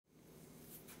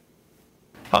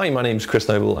Hi, my name's Chris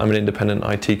Noble. I'm an independent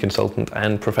IT consultant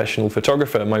and professional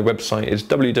photographer. My website is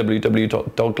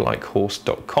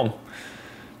www.doglikehorse.com.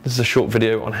 This is a short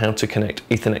video on how to connect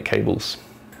Ethernet cables.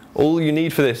 All you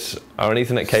need for this are an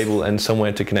Ethernet cable and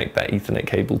somewhere to connect that Ethernet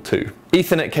cable to.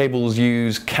 Ethernet cables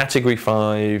use Category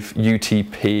 5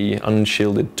 UTP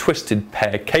unshielded twisted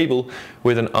pair cable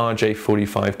with an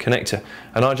RJ45 connector.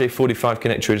 An RJ45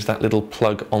 connector is that little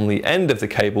plug on the end of the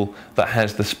cable that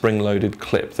has the spring-loaded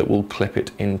clip that will clip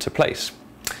it into place.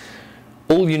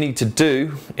 All you need to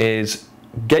do is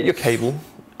get your cable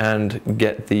and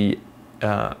get the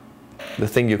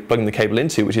thing you're plugging the cable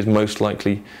into, which is most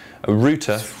likely a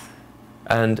router,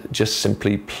 and just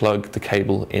simply plug the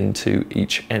cable into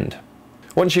each end.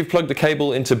 Once you've plugged the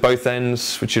cable into both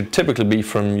ends, which would typically be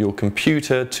from your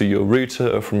computer to your router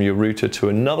or from your router to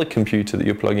another computer that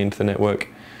you're plugging into the network,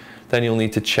 then you'll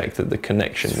need to check that the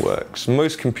connection works.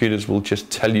 Most computers will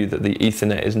just tell you that the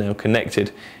Ethernet is now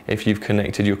connected if you've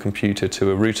connected your computer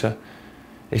to a router.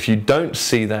 If you don't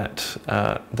see that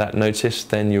notice,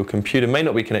 then your computer may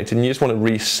not be connected and you just want to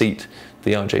reseat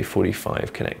the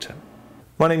RJ45 connector.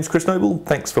 My name's Chris Noble,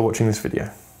 thanks for watching this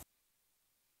video.